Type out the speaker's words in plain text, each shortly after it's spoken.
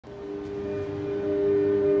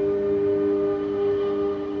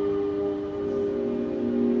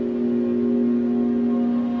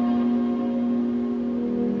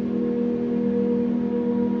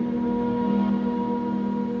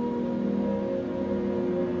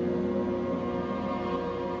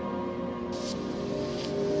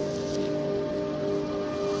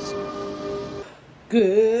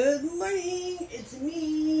Good morning, it's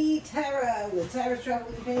me, Tara, with Tara's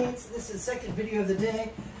Traveling Paints. This is the second video of the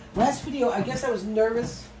day. Last video, I guess I was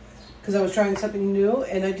nervous because I was trying something new,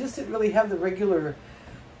 and I just didn't really have the regular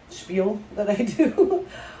spiel that I do.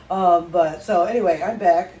 So anyway, I'm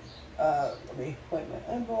back. Let me wipe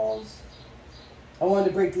my eyeballs. I wanted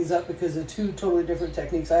to break these up because they're two totally different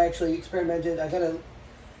techniques. I actually experimented.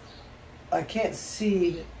 I can't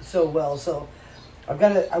see so well, so I'm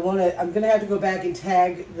gonna have to go back and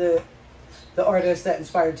tag the artist that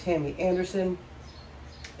inspired Tammy Anderson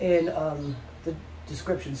in the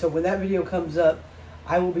description. So when that video comes up,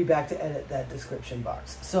 I will be back to edit that description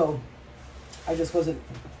box. So I just couldn't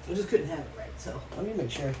have it right. So let me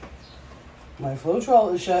make sure my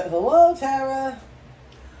Floetrol is shut. Hello, Tara.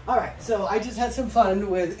 All right, so I just had some fun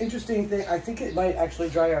with interesting thing. I think it might actually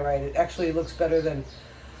dry all right. It actually looks better than,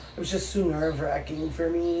 it was just so nerve-wracking for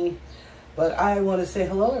me. But I want to say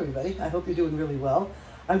hello, everybody. I hope you're doing really well.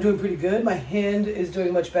 I'm doing pretty good. My hand is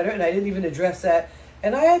doing much better, and I didn't even address that.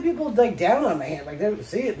 And I had people like down on my hand, like they would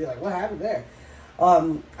see it, be like, "What happened there?"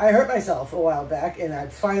 I hurt myself a while back, and I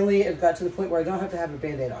finally have got to the point where I don't have to have a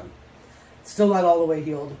Band-Aid on. It's still not all the way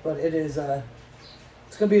healed, but it is.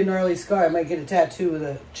 It's gonna be a gnarly scar. I might get a tattoo with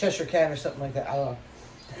a Cheshire cat or something like that. I don't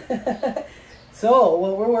know. So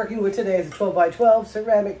what we're working with today is a 12 by 12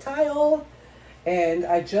 ceramic tile. And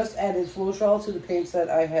I just added Floetrol to the paints that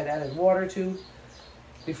I had added water to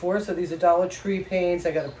before. So these are Dollar Tree paints. I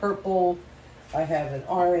got a purple, I have an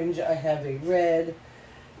orange, I have a red,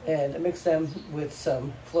 and I mixed them with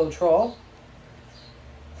some Floetrol.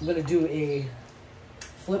 I'm going to do a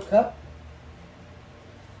flip cup.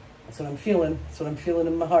 That's what I'm feeling. That's what I'm feeling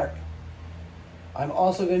in my heart. I'm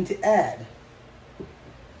also going to add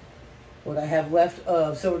what I have left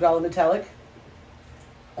of Silver Dollar Metallic.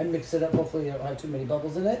 I mix it up. Hopefully I don't have too many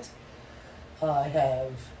bubbles in it. I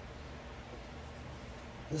have,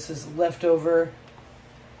 this is leftover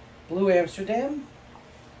Blue Amsterdam.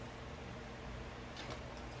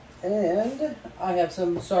 And I have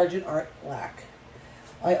some Sargent Art Black.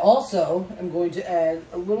 I also am going to add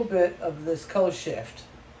a little bit of this color shift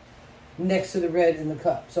next to the red in the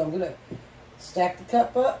cup. So I'm going to stack the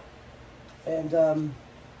cup up and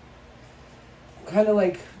kind of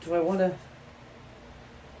like, do I want to,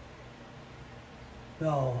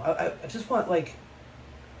 no, I just want like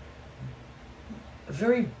a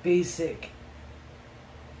very basic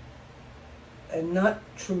and not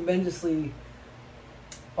tremendously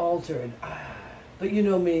altered. But you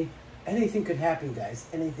know me, anything could happen, guys.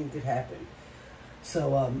 Anything could happen.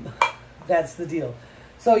 So that's the deal.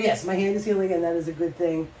 So yes, my hand is healing, and that is a good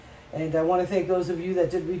thing. And I want to thank those of you that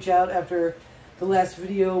did reach out after the last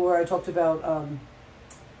video where I talked about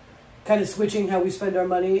kind of switching how we spend our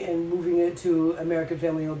money and moving it to American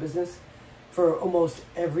family-owned business for almost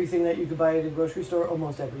everything that you could buy at a grocery store,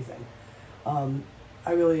 almost everything.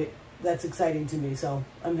 That's exciting to me, so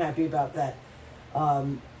I'm happy about that.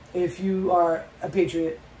 If you are a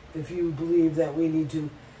patriot, if you believe that we need to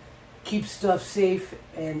keep stuff safe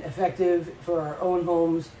and effective for our own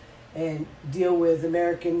homes and deal with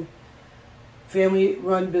American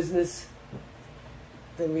family-run business,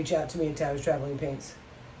 then reach out to me at Tara's Traveling Paints.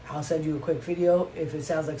 I'll send you a quick video. If it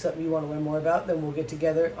sounds like something you want to learn more about, then we'll get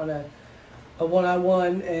together on a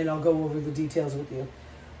one-on-one, and I'll go over the details with you.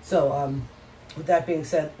 So with that being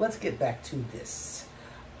said, let's get back to this.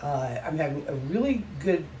 I'm having a really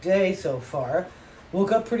good day so far.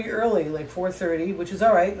 Woke up pretty early, like 4:30, which is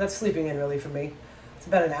all right. That's sleeping in early for me. It's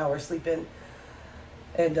about an hour sleep in.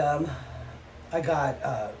 And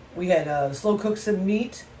we had slow cooked some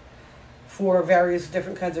meat for various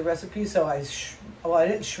different kinds of recipes. So I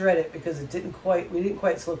didn't shred it because we didn't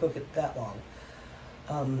quite slow cook it that long.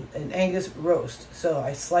 An Angus roast. So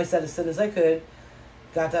I sliced that as thin as I could,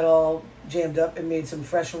 got that all jammed up, and made some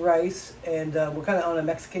fresh rice. And we're kind of on a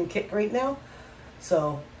Mexican kick right now.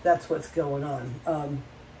 So that's what's going on.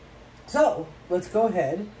 So let's go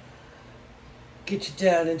ahead, get you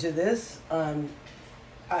down into this.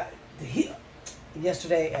 The heat,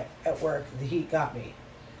 yesterday at work, the heat got me.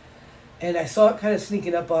 And I saw it kind of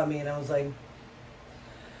sneaking up on me, and I was like,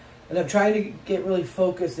 and I'm trying to get really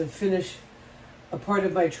focused and finish a part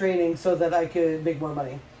of my training so that I could make more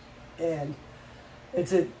money. And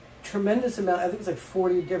it's a tremendous amount. I think it's like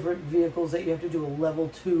 40 different vehicles that you have to do a level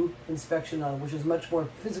 2 inspection on, which is much more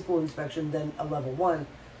physical inspection than a level 1.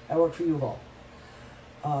 I work for U-Haul.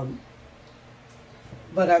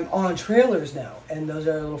 But I'm on trailers now, and those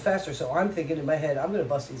are a little faster. So I'm thinking in my head, I'm going to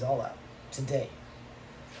bust these all out today.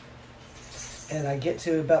 And I get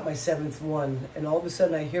to about my 7th one, and all of a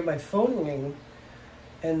sudden I hear my phone ring,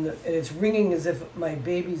 and it's ringing as if my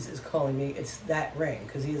baby's is calling me. It's that ring,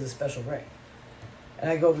 because he has a special ring. And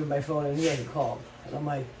I go over to my phone and he hasn't called. And I'm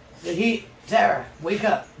like, the heat, Tara, wake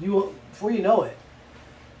up. You will, before you know it,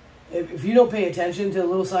 if you don't pay attention to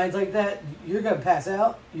little signs like that, you're going to pass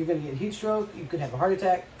out. You're going to get heat stroke. You could have a heart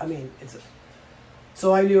attack. I mean,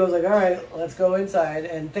 so I knew, I was like, all right, let's go inside.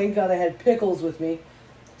 And thank God I had pickles with me.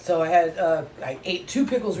 So I ate 2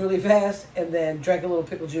 pickles really fast and then drank a little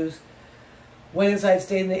pickle juice. Went inside,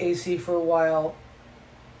 stayed in the AC for a while.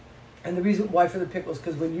 And the reason why for the pickles,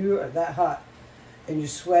 because when you are that hot and you're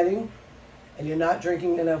sweating and you're not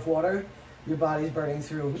drinking enough water, your body's burning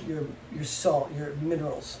through your salt, your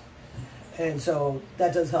minerals. And so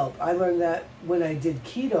that does help. I learned that when I did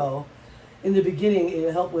keto. In the beginning,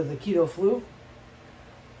 it helped with the keto flu.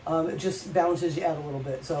 It just balances you out a little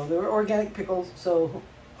bit. So they were organic pickles, so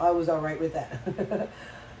I was all right with that.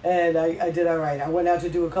 And I did all right. I went out to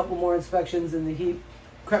do a couple more inspections, and the heat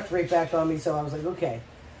crept right back on me. So I was like, okay,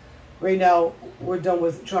 right now we're done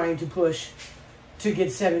with trying to push to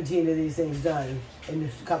get 17 of these things done in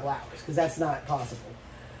a couple hours, because that's not possible,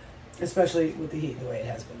 especially with the heat the way it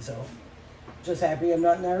has been. So just happy I'm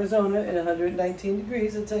not in Arizona at 119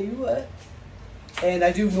 degrees, I'll tell you what. And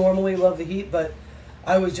I do normally love the heat, but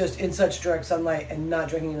I was just in such direct sunlight and not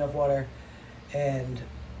drinking enough water and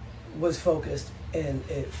was focused, and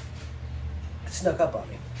it snuck up on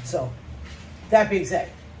me. So that being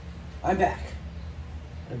said, I'm back.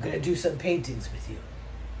 I'm going to do some paintings with you.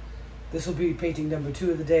 This will be painting number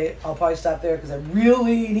 2 of the day. I'll probably stop there because I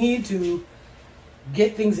really need to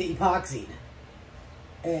get things epoxied.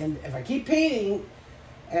 And if I keep painting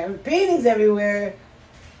and I have paintings everywhere,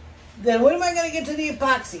 then when am I going to get to the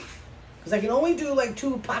epoxy? Because I can only do like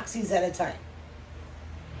 2 epoxies at a time.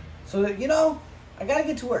 So, you know, I got to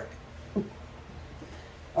get to work.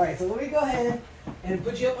 All right, so let me go ahead and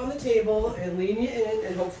put you up on the table and lean you in,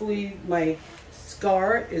 and hopefully my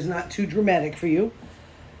scar is not too dramatic for you.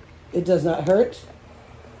 It does not hurt.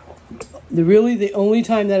 The only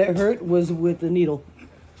time that it hurt was with the needle,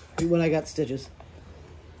 when I got stitches.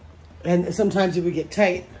 And sometimes it would get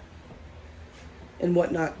tight and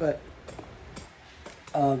whatnot, but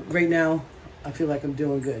right now I feel like I'm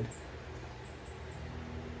doing good.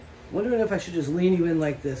 Wondering if I should just lean you in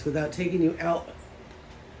like this without taking you out.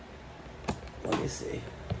 Let me see.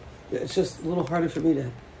 It's just a little harder for me to...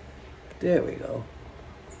 There we go.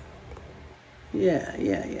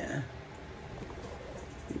 Yeah.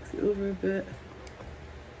 Move it over a bit.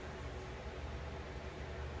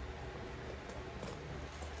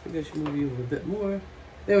 I think I should move you over a bit more.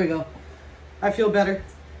 There we go. I feel better.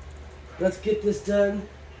 Let's get this done.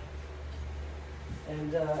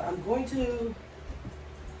 And I'm going to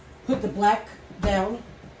put the black down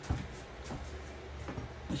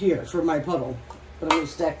here for my puddle, but I'm going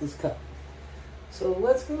to stack this cup. So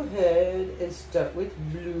let's go ahead and start with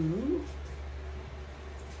blue.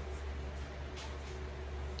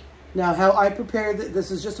 Now, how I prepared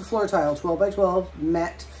this is just a floor tile, 12 by 12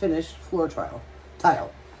 matte finish floor tile.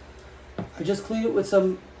 I just cleaned it with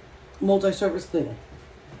some multi-surface cleaner,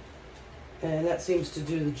 and that seems to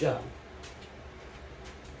do the job.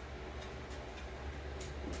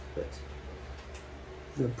 Put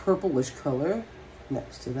the purplish color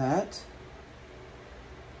next to that.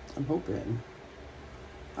 I'm hoping.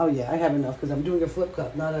 Oh yeah, I have enough because I'm doing a flip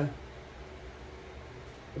cup, not a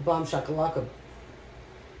bomb shakalaka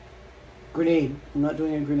grenade. I'm not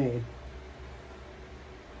doing a grenade.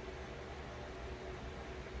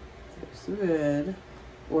 There's the red.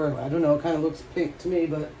 Or, I don't know, it kind of looks pink to me,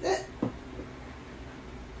 but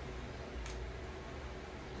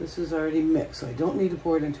this is already mixed, so I don't need to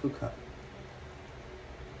pour it into a cup.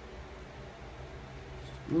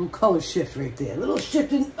 A little color shift right there. A little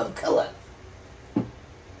shifting of color.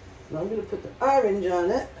 Now I'm going to put the orange on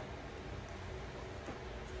it.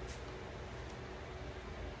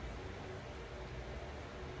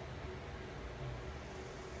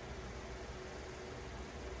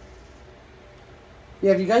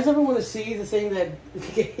 Yeah, if you guys ever want to see the thing that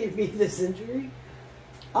gave me this injury,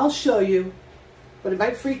 I'll show you, but it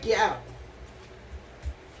might freak you out.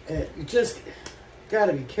 You just got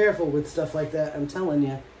to be careful with stuff like that, I'm telling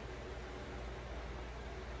you.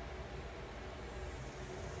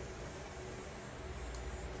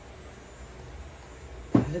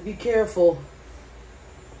 Got to be careful.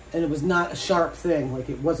 And it was not a sharp thing, like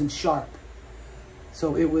it wasn't sharp.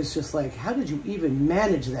 So it was just like, how did you even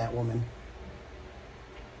manage that, woman?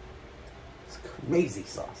 Crazy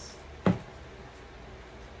sauce.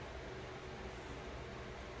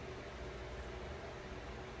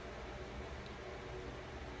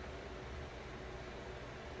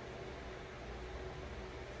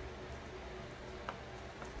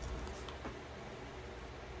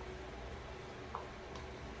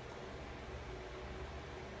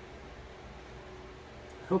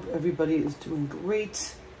 hope everybody is doing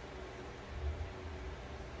great.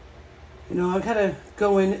 You know, I kind of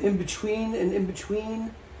go in between and in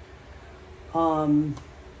between.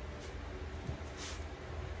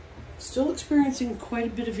 Still experiencing quite a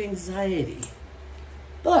bit of anxiety.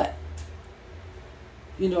 But,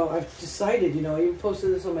 you know, I've decided, you know, I even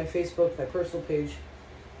posted this on my Facebook, my personal page.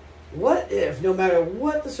 What if, no matter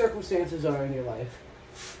what the circumstances are in your life,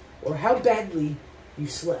 or how badly you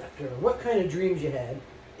slept, or what kind of dreams you had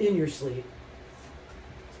in your sleep,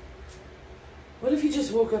 what if you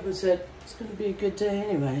just woke up and said, it's going to be a good day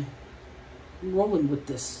anyway. I'm rolling with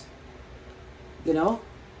this. You know?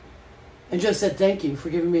 And just said thank you for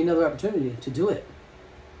giving me another opportunity to do it.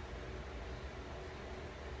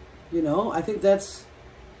 You know, I think I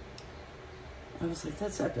was like,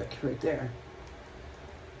 that's epic right there.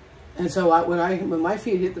 And so when my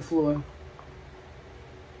feet hit the floor,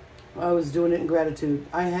 I was doing it in gratitude.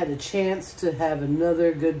 I had a chance to have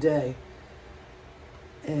another good day.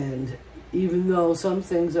 And even though some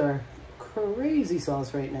things are crazy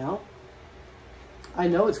sauce right now, I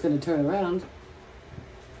know it's going to turn around.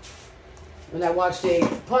 When I watched a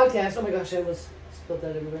podcast, oh my gosh, I almost spilled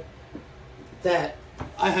that everywhere, that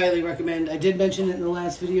I highly recommend. I did mention it in the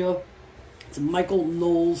last video. It's a Michael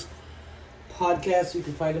Knowles podcast. You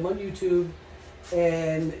can find him on YouTube.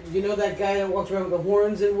 And you know that guy that walks around with the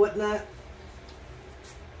horns and whatnot?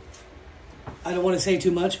 I don't want to say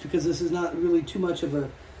too much because this is not really too much of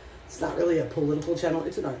it's not really a political channel.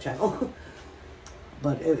 It's an art channel.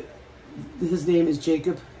 But his name is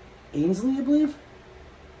Jacob Ainsley, I believe.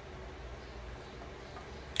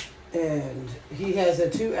 And he has a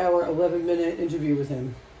 2-hour, 11-minute interview with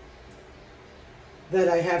him that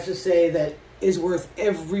I have to say that is worth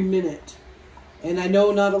every minute. And I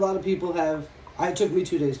know not a lot of people have. It took me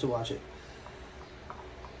 2 days to watch it.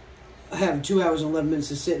 I have 2 hours and 11 minutes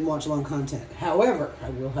to sit and watch long content. However, I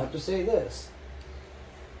will have to say this.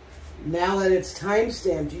 Now that it's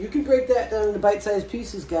time-stamped, you can break that down into bite-sized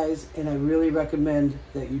pieces, guys, and I really recommend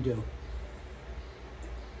that you do.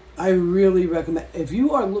 I really recommend, if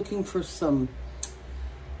you are looking for some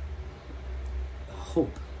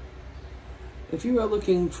hope, if you are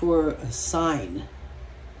looking for a sign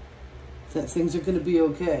that things are going to be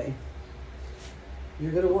okay,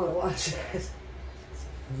 you're going to want to watch that. It's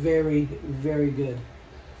very, very good.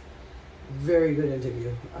 Very good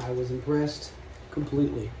interview. I was impressed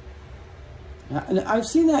completely. And I've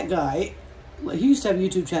seen that guy. He used to have a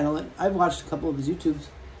YouTube channel. I've watched a couple of his YouTubes.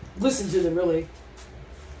 Listened to them, really.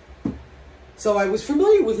 So I was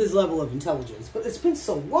familiar with his level of intelligence. But it's been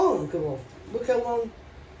so long. Come on. Look how long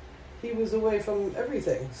he was away from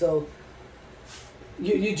everything. So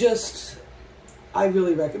you just... I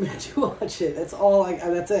really recommend you watch it. That's all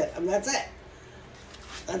that's it. That's it.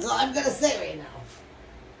 That's all I'm going to say right now.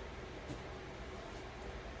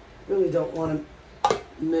 Really don't want to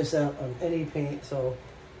miss out on any paint. So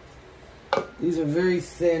these are very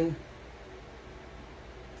thin.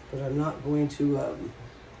 But I'm not going to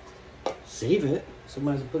save it. So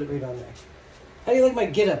might as well put it right on there. How do you like my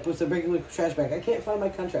get up with the regular trash bag? I can't find my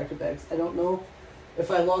contractor bags. I don't know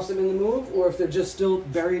if I lost them in the move or if they're just still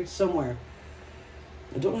buried somewhere.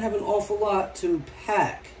 I don't have an awful lot to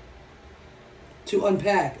unpack.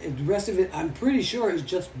 The rest of it, I'm pretty sure, is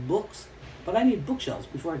just books. But I need bookshelves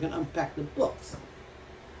before I can unpack the books.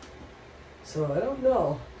 So I don't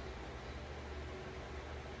know.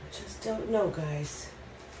 I just don't know, guys.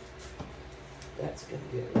 That's going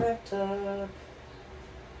to get wrapped up.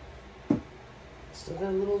 Still got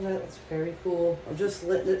a little of that. That's very cool. I'm just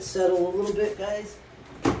letting it settle a little bit, guys.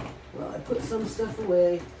 Well, I put some stuff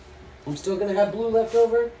away. I'm still going to have blue left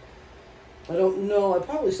over. I don't know. I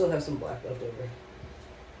probably still have some black left over.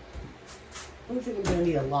 I don't think I'm going to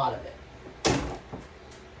need a lot of it.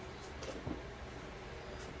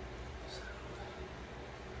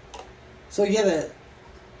 So yeah,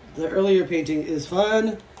 the earlier painting is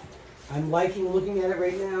fun. I'm liking looking at it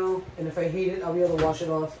right now. And if I hate it, I'll be able to wash it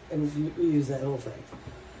off and reuse that whole thing.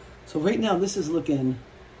 So right now, this is looking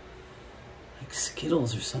like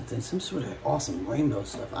Skittles or something. Some sort of awesome rainbow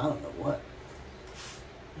stuff. I don't know what.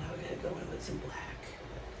 Now we're going to go in with some black.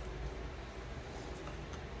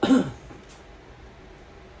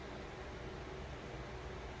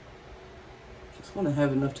 Just want to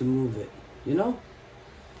have enough to move it, you know?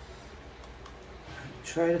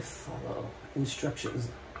 Try to follow instructions.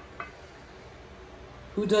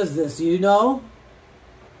 Who does this? Do you know?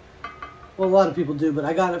 Well, a lot of people do, but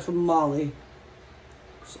I got it from Molly.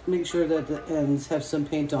 So make sure that the ends have some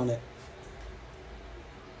paint on it.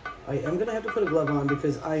 I am going to have to put a glove on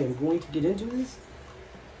because I am going to get into this.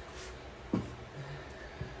 I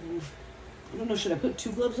don't know, should I put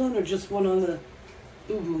 2 gloves on or just one on the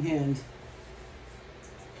Ubu hand.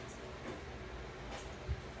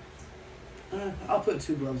 I'll put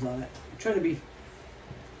 2 gloves on it. I'm trying to be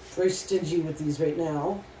very stingy with these right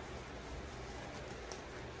now.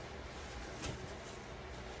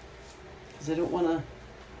 Because I don't want to...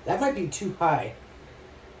 That might be too high.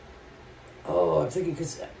 Oh, I'm thinking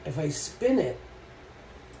because if I spin it,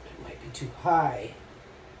 it might be too high.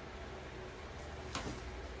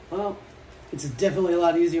 Well, it's definitely a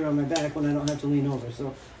lot easier on my back when I don't have to lean over.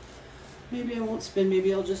 So maybe I won't spin.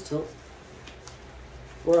 Maybe I'll just tilt.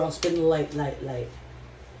 Or I'll spin light.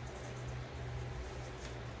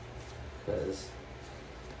 Because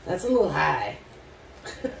that's a little high.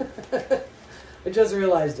 I just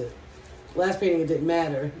realized it. Last painting it didn't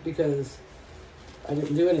matter because I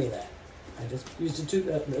didn't do any of that. I just used a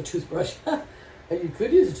toothbrush. You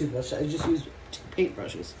could use a toothbrush. I just used 2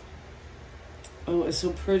 paintbrushes. Oh, it's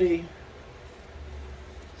so pretty.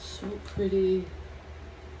 So pretty.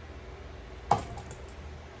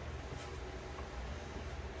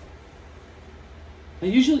 I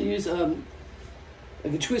usually use like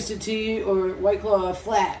a Twisted Tea or White Claw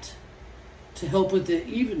flat to help with the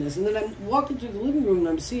evenness. And then I'm walking through the living room and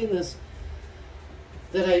I'm seeing this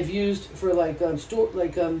that I've used for like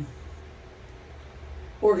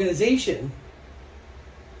organization.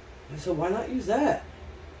 So why not use that?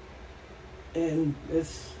 And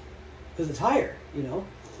it's because it's higher, you know.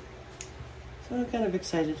 So I'm kind of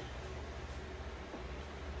excited.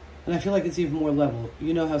 And I feel like it's even more level.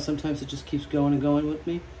 You know how sometimes it just keeps going and going with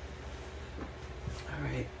me? All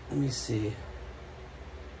right, let me see.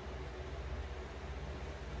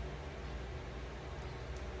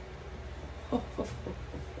 Oh, oh,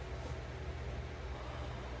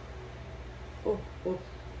 oh, oh,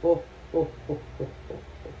 oh, oh, oh,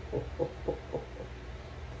 oh, oh.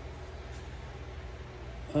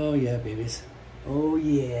 Oh yeah, babies. Oh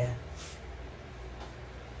yeah.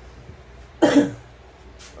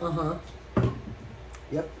 Uh-huh.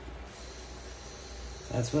 Yep.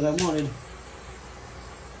 That's what I wanted.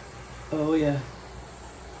 Oh yeah.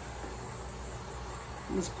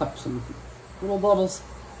 Let's pop some little bubbles.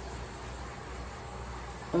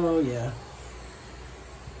 Oh yeah.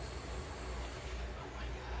 Oh my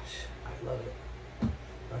gosh. I love it.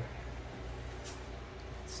 Alright.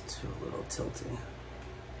 Let's do a little tilting.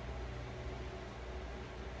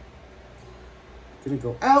 Gonna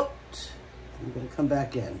go out. I'm going to come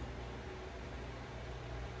back in.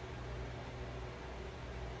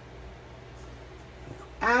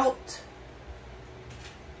 Out.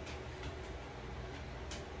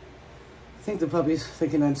 I think the puppy's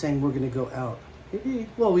thinking I'm saying we're going to go out. Maybe,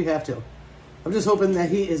 well, we have to. I'm just hoping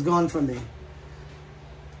that heat is gone from me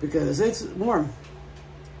because it's warm.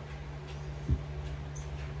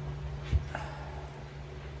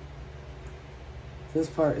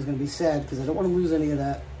 This part is going to be sad because I don't want to lose any of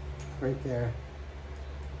that. Right there.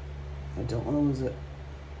 I don't want to lose it.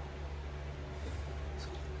 So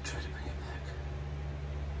try to bring it back.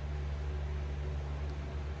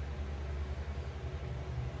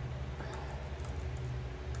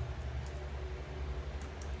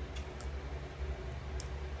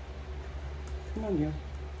 Come on, you.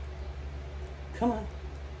 Come on.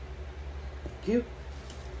 Thank you.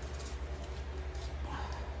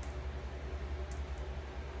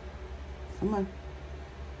 Come on.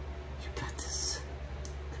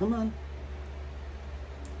 Come on.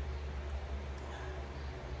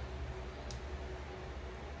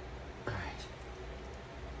 All right.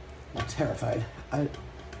 I'm terrified.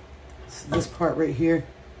 This part right here.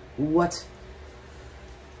 What?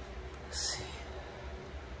 Let's see.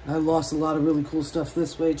 I lost a lot of really cool stuff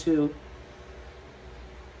this way too.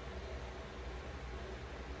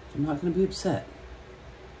 I'm not going to be upset.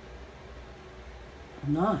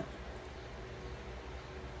 I'm not.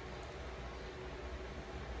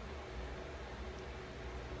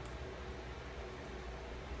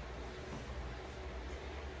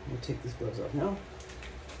 We'll take these gloves off now.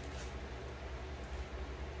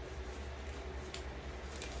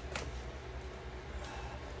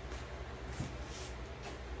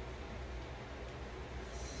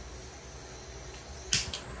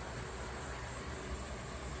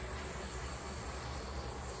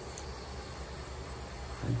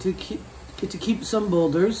 I do get to keep some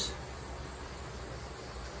boulders.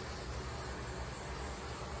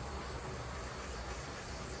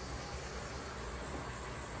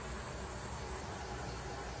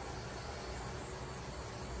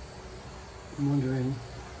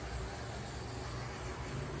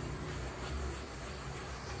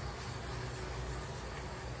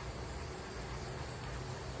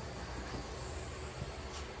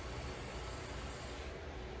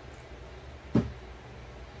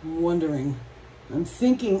 I'm wondering. I'm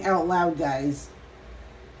thinking out loud, guys.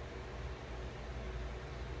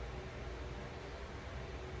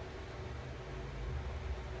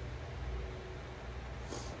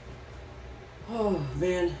 Oh,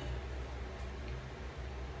 man.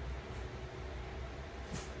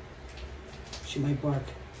 She might bark.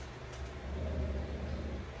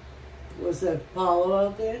 Was that Apollo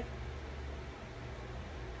out there?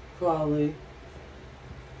 Probably.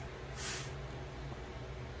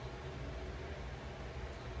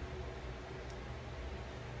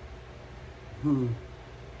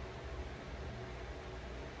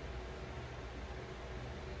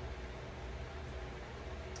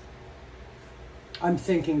 I'm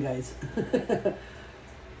thinking, guys.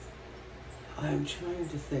 I'm trying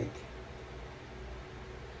to think.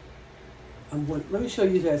 Let me show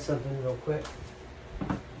you guys something real quick.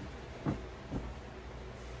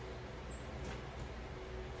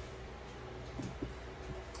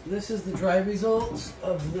 This is the dry results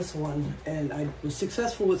of this one, and I was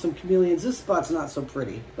successful with some chameleons. This spot's not so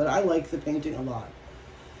pretty, but I like the painting a lot.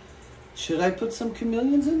 Should I put some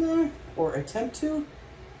chameleons in there, or attempt to?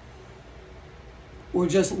 Or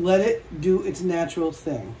just let it do its natural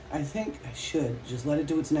thing? I think I should just let it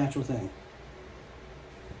do its natural thing.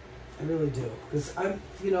 I really do. Because I'm,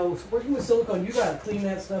 you know, working with silicone, you gotta clean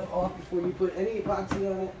that stuff off before you put any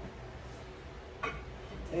epoxy on it.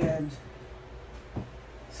 And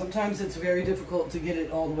sometimes it's very difficult to get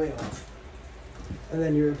it all the way off. And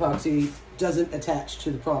then your epoxy doesn't attach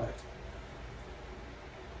to the product.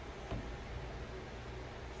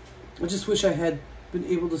 I just wish I had been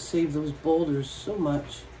able to save those boulders so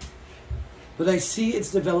much. But I see it's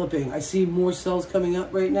developing. I see more cells coming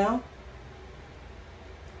up right now.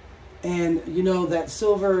 And you know that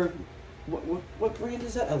silver, what brand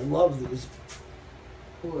is that? I love these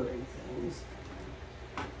pouring things.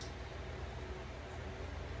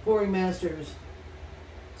 Pouring Masters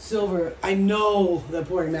silver. I know that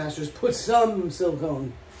Pouring Masters put some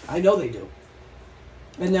silicone. I know they do.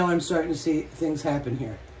 And now I'm starting to see things happen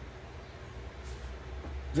here.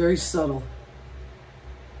 Very subtle.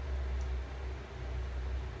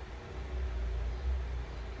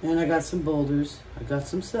 And I got some boulders. I got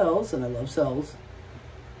some cells, and I love cells.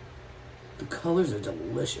 The colors are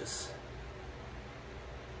delicious.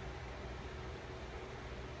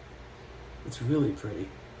 It's really pretty.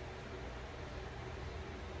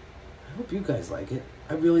 I hope you guys like it.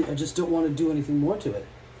 I just don't want to do anything more to it.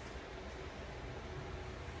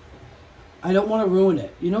 I don't want to ruin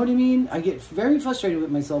it. You know what I mean? I get very frustrated with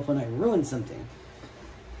myself when I ruin something.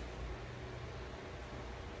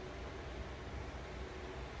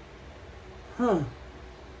 Huh.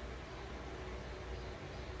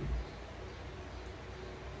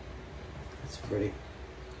 That's pretty.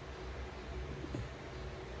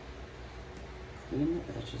 Clean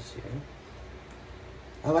the edges here.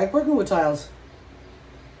 I like working with tiles.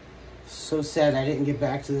 So sad I didn't get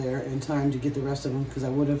back to there in time to get the rest of them, because I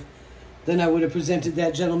would have presented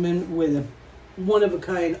that gentleman with a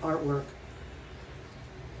one-of-a-kind artwork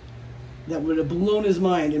that would have blown his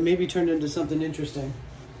mind and maybe turned into something interesting.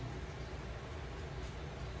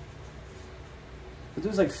 But there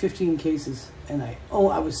was like 15 cases, and I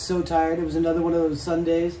was so tired. It was another one of those sun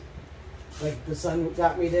days, like the sun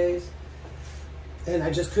got me days, and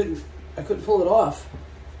I just couldn't pull it off.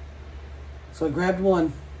 So I grabbed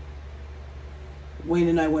one. Wayne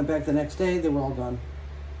and I went back the next day. They were all gone.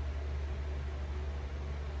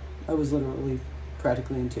 I was literally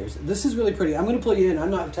practically in tears. This is really pretty. I'm going to pull you in.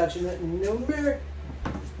 I'm not touching it. No more.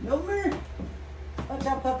 No more. Watch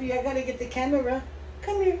out, puppy. I got to get the camera.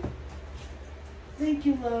 Come here. Thank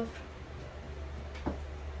you, love.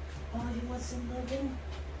 Oh, you want some loving?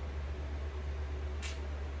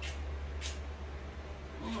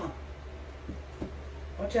 Oh.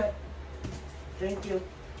 Watch out. Thank you.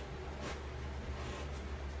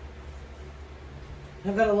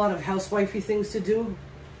 I've got a lot of housewifey things to do,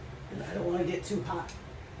 and I don't want to get too hot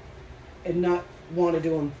and not want to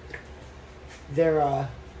do them. They're,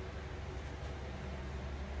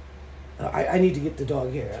 I need to get the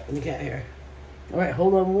dog hair up and the cat hair. All right,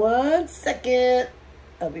 hold on 1 second.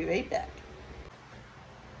 I'll be right back.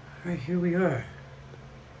 All right, here we are.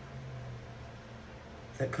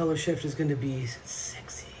 That color shift is going to be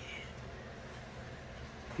sexy.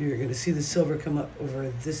 You're going to see the silver come up over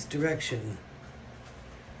this direction.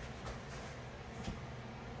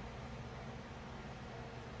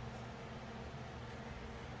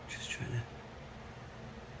 Just trying to...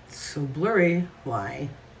 It's so blurry. Why?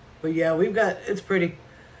 But yeah, it's pretty.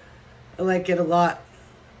 I like it a lot.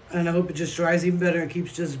 And I hope it just dries even better and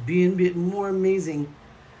keeps just being a bit more amazing.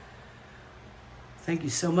 Thank you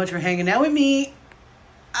so much for hanging out with me.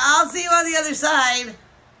 I'll see you on the other side.